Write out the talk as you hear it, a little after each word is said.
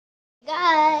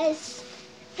guys.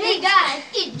 Hey guys,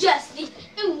 it's Justin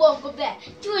and welcome back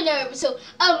to another episode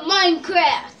of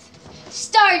Minecraft.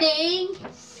 Starting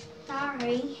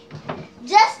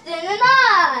Justin and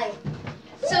I.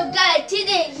 So guys,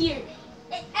 today here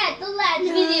at the last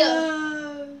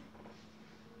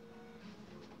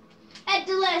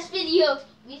video,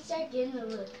 we started getting a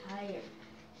little tired.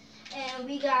 And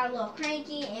we got a little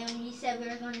cranky and we said we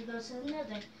were going to go to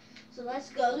another. So let's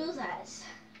go do that.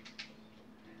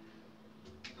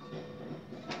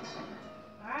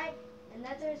 Alright,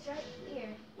 another is right here.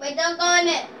 Wait, don't go in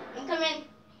it. I'm coming.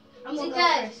 I'm going to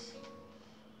go first.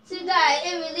 So guys,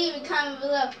 if you leave a comment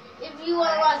below if you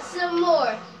want to watch some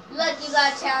more Lucky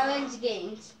Block Challenge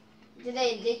games.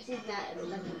 Today, this is not a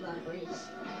Lucky Block race.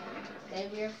 Today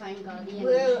we are fighting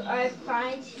Guardian. I'm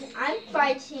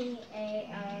fighting a.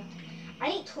 I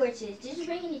need torches. Did you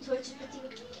bring any torches with you?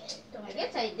 I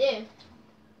guess I do.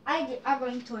 I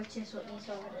bring torches with me,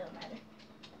 so it don't matter.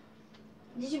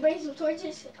 Did you bring some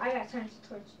torches? I got tons of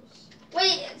torches.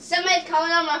 Wait, somebody's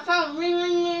calling on my phone. Ring,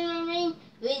 ring, ring, ring, ring.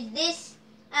 Who is this?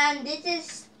 This is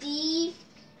Steve.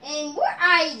 And where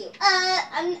are you?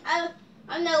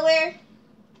 I'm nowhere.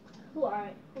 Who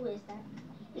is that?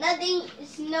 Nothing.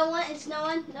 It's no one. It's no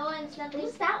one. No one. It's nothing.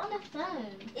 Who's that on the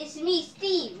phone? It's me,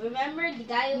 Steve. Remember the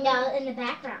guy who? No, in the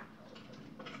background.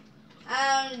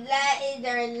 That is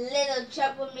our little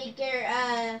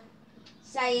troublemaker,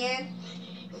 Cyan.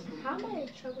 How am I a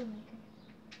troublemaker?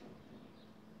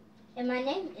 And my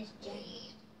name is Jen.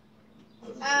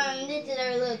 This is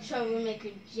our little troublemaker,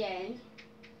 Jen.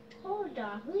 Hold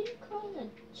on, who you calling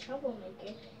a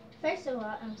troublemaker? First of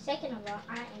all, second of all,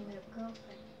 I am your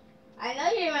girlfriend. I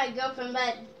know you're my girlfriend,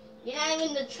 but you're not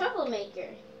even the troublemaker.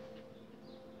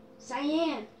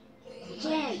 Cyan,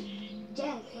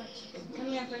 Jen, come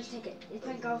here for a second. It's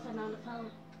my girlfriend on the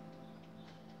phone.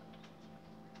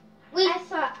 Wait. I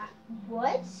thought,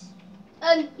 what?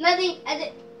 Nothing.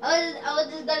 I was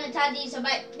just gonna talk to you, so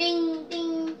but ding,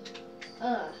 ding.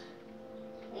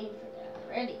 Aim for that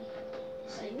already.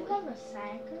 So you have a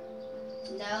side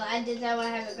girl? No, I just don't want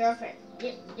to have a girlfriend.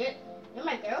 You're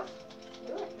my girl.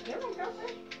 You're my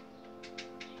girlfriend.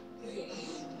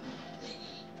 Yes.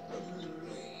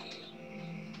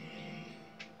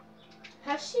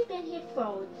 Has she been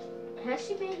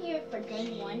here for day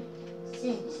one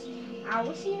since I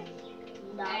was here?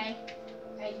 No. I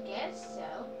guess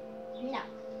so. No,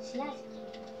 she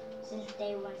hasn't. Since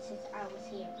day one, since I was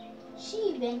here.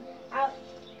 She been out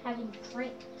having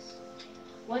drinks.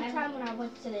 One time when I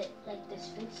went to this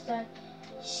food store,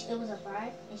 it was a bar,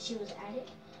 and she was at it,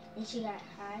 and she got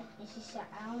high, and she said,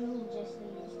 I don't know who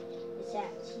Justin is. It's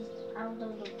that I don't know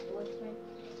the boyfriend.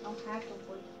 I don't have no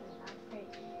boyfriend. I'm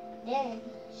pregnant. Then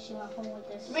she went home with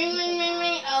this. Ring, ring, ring,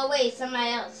 ring. Oh wait,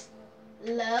 somebody else.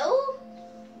 Hello?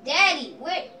 Daddy,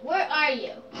 where are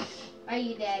you? Are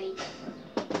you Daddy?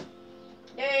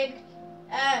 Derek,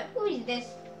 who is this?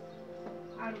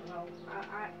 I don't know.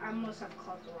 I must have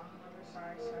called the wrong number.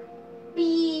 Sorry.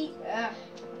 B. I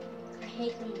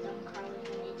hate them dumb callers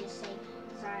when they just say,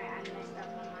 sorry, I messed up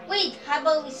my mind. Wait, how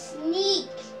about we sneak?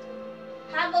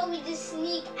 How about we just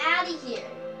sneak out of here?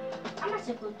 I'm not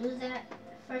supposed to do that.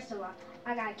 First of all,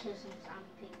 I gotta kill some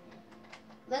zombie pig.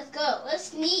 Let's go. Let's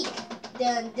sneak.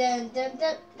 Dun dun dun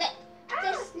dun.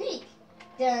 Let's sneak.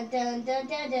 Dun dun dun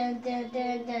dun dun dun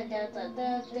dun dun dun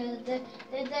dun dun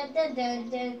dun dun dun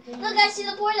dun. Look, I see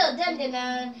the portal. Dun dun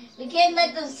dun. We can't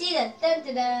let them see us. Dun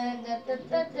dun dun dun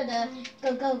dun dun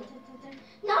dun. Go.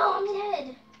 No, I'm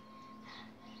dead.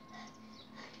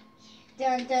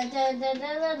 Dun dun dun dun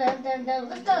dun dun dun dun.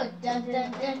 Let's go. Dun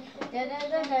dun dun dun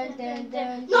dun dun dun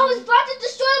dun. No, it's about to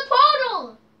destroy the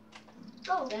portal.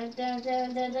 Go. Dun dun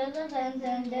dun dun dun dun dun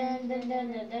dun dun dun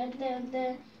dun dun dun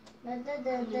dun. Dun dun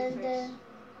dun dun dun.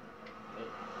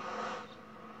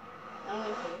 I'm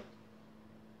waiting for you.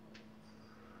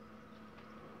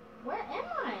 Where am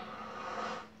I?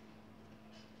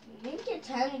 I think it's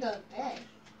time to go to bed.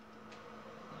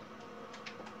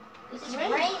 It's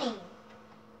raining.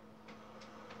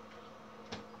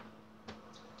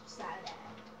 Sad.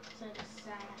 So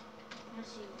sad.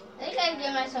 I think I can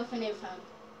get myself a new phone.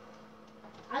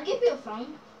 I'll give you a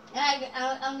phone.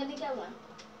 I'm gonna get one.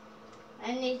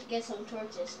 I need to get some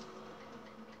torches.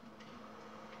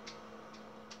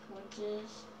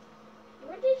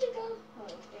 Where did you go? Oh,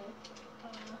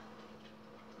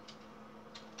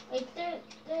 right there. Wait,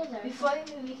 there's our... Before you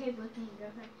became boyfriend and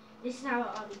girlfriend, this is how it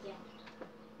all began.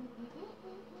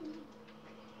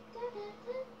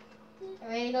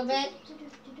 Ready to go to bed?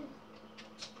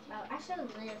 Oh, I should live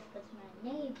with my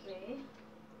neighbor.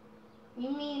 You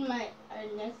mean our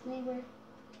next neighbor?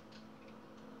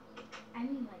 I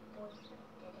mean my boyfriend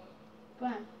today.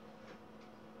 Come on.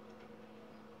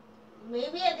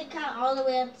 Maybe I have to count all the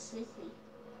way up to 60.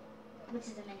 Which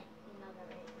is a minute. You know that,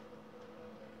 right?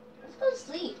 Let's go to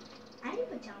sleep. I need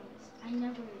pajamas. I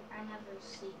never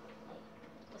sleep. Like,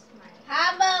 what's my...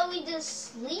 How about we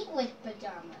just sleep with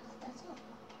pajamas? That's all.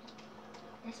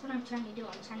 That's what I'm trying to do.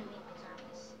 I'm trying to make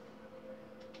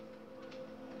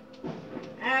pajamas.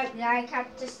 Alright, I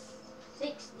got to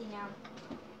 60 now.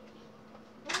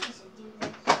 Why does it do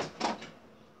this?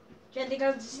 Do you have to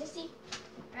go to 60?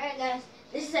 Alright, guys.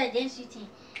 This is our dance routine.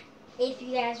 If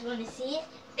you guys want to see it,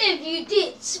 If you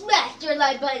did, smash your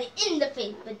like button in the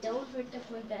face, but don't hurt the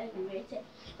poor button right there.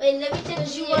 Wait, let me tell you.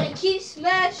 because you want to keep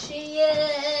smashing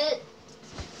it.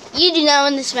 You do not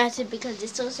want to smash it because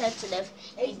it's so sensitive.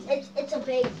 It's a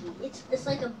baby. It's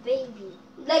like a baby.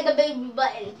 Like a baby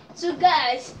button. So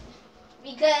guys,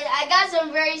 because I got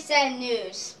some very sad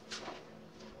news.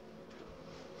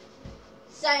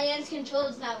 Science control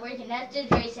is not working. That's just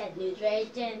very sad news,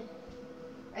 right, Jen?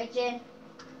 Right, Jen?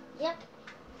 Yep.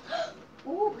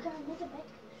 Ooh, we got another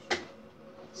baby.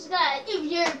 So guys,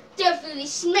 if you're definitely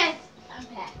smash,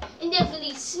 and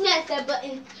definitely smash that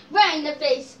button right in the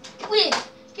face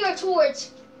with your torch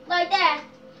like that.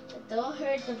 But don't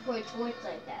hurt the poor torch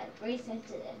like that. It's very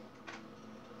sensitive.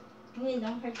 You mean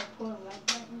don't hurt the poor like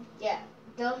button? Yeah.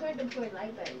 Don't hurt the poor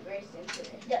like button. Very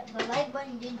sensitive. The like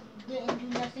button didn't do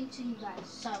nothing to you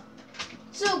guys.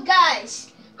 So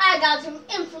guys, I got some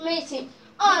information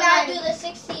on We gotta do the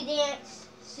 60 dance.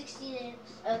 60 dance.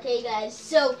 Okay guys,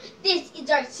 so this is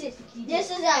our 60 This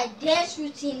is our dance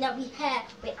routine that we have.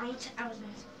 Wait, I was gonna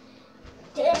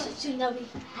say. Dance routine that we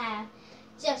have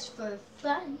just for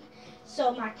fun.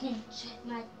 So my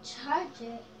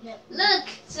charger. Look,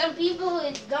 some people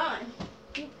is gone.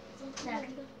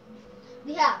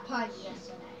 We had a party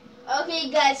yesterday. Okay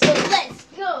guys, so let's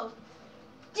go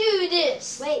do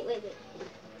this. Wait.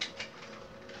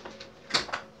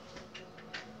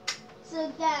 So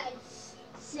guys,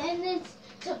 send it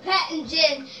to Pat and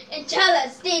Jen and tell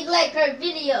us they like our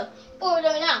video or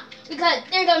not, because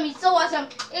they're gonna be so awesome.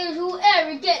 And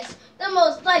whoever gets the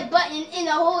most like button in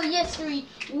the whole history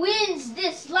wins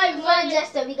this life.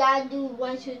 Jester, we gotta do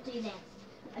 1, 2, 3 dance.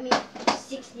 I mean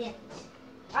 6 dance.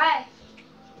 Alright.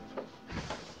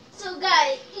 So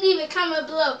guys, leave a comment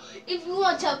below if you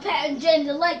want to tell Pat and Jen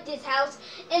to like this house,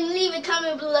 and leave a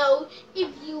comment below if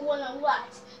you want to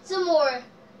watch some more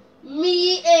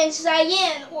me and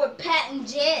Cyan or Pat and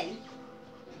Jen.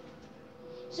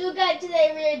 So guys,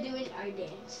 today we are doing our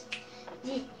dance.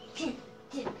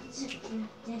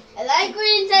 I like when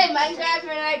you say Minecraft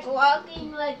and like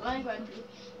walking like Minecraft.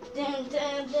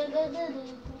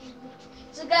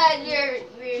 So guys,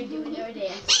 we're doing our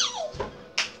dance.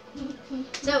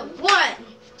 So 1,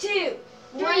 2,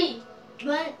 3,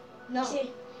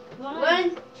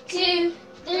 1, 2,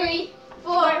 3,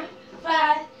 4,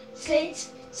 5,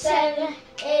 6, 7,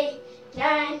 8,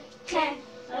 9, 10,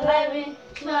 11,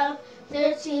 12,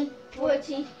 13,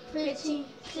 14, 15,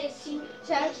 16,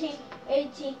 17,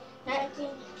 18, 19,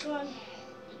 20,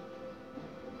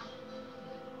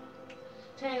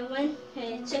 21,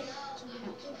 22,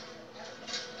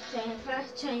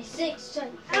 25, 26,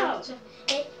 27,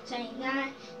 28,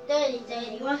 29, 30,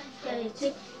 31,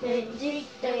 32, 33,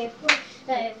 34,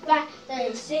 35,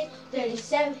 36,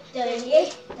 37,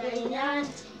 38, 39,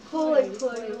 40,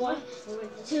 41,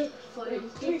 42,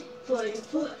 43,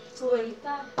 44,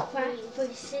 45,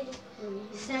 46,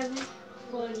 47,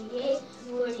 48,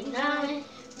 49,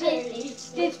 50,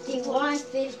 51,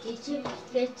 52,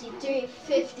 53,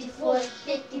 54,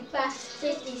 55,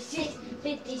 56,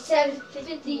 57,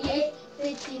 58,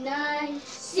 59,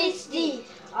 60.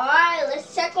 Alright,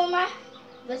 let's check on mine.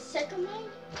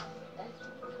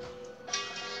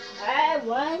 Alright,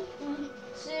 1,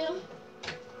 2,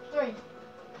 3.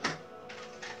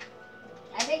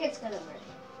 I think it's gonna work.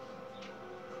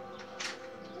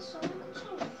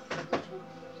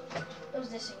 It was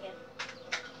this again.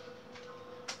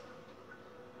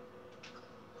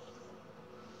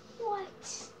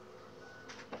 What?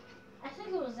 I think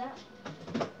it was that.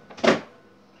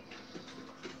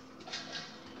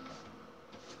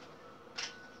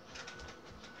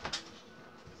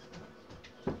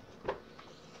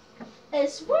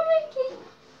 It's working.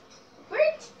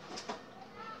 Worked.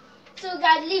 So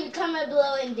guys, leave a comment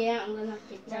below, and then I'm gonna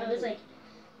pick So down. it was like,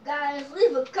 Guys,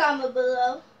 leave a comment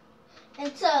below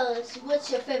and tell us what's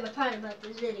your favorite part about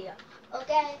this video.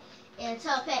 Okay? And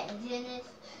tell Pat and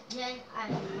Jen, I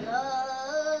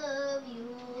love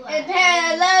you. And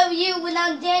Pat, I love you when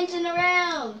I'm dancing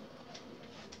around.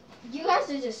 you guys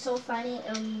are just so funny,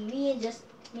 and me and just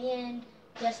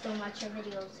don't watch your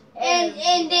videos.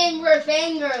 And then we're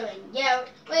fangirling. Yeah.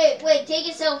 Wait. Take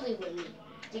a selfie with me.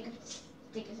 Take a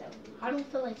selfie. I don't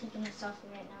feel like taking a selfie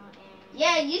right now. And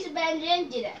yeah, use a band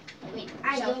and do that. Wait,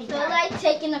 I don't feel time. like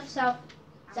taking a selfie.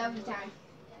 Selfie time.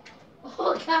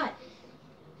 Oh God!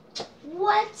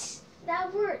 What?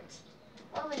 That worked.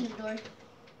 Open the door.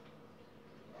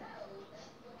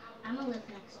 I'm gonna live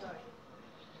next door.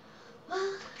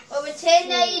 Well,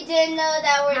 pretend that you didn't know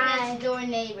that we're Hi. next door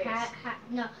neighbors. Hi,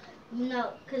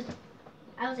 no, cause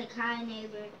I was like, hi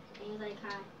neighbor, and he was like,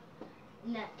 hi.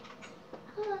 No.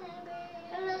 Hello neighbor.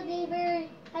 Hello, neighbor.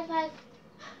 High five.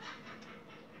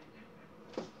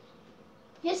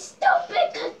 You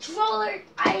stupid controller!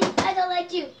 I don't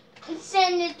like you.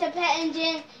 Send it to Pet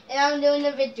Engine, and I'm doing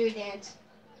the victory dance.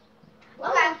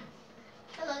 Okay.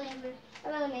 Hello neighbor.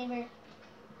 Hello, neighbor.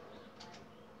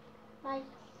 Bye.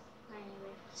 Bye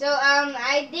neighbor. So,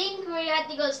 I think we have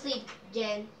to go sleep,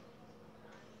 Jen.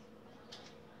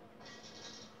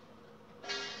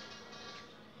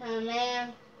 Oh,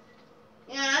 man.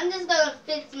 You know, I'm just gonna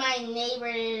fix my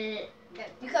neighbor. You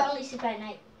can only sleep at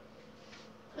night.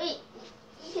 Wait,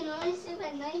 you can only sleep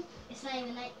at night? It's not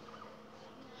even night.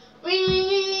 Ring, ring,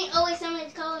 ring, ring. Oh, wait,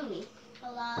 somebody's calling me.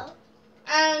 Hello?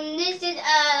 This is,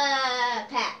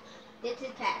 Pat. This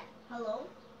is Pat. Hello?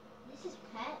 This is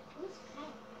Pat? Who's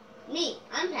Pat? Me,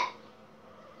 I'm Pat.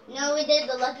 You know we did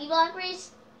the Lucky Block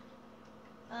race?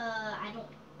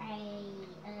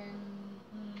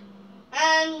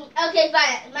 Okay,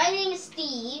 fine. My name is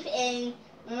Steve, and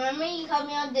remember you called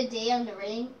me on the day on the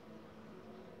ring?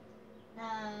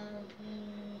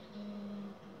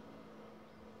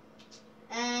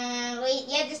 Wait,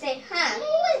 you have to say, huh? Who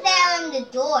was that on the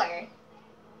door?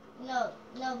 No,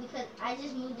 because I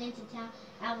just moved into town.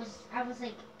 I was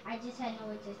like, I just had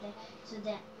nowhere to stay. So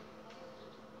then,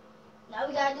 now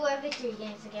we gotta do our victory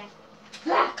dance again.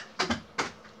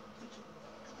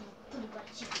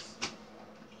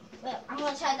 Well, I'm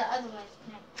gonna try the other one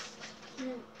next.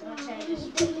 I'm gonna try this.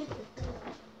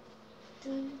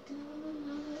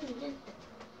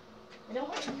 It don't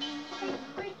work.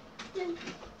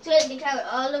 So you have to count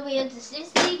all the way up to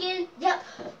 60 again? Yep.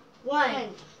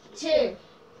 1, 2,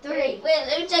 3. Wait,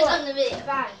 let me check on the video.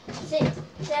 5, 6,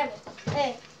 7,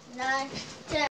 8, 9, 10.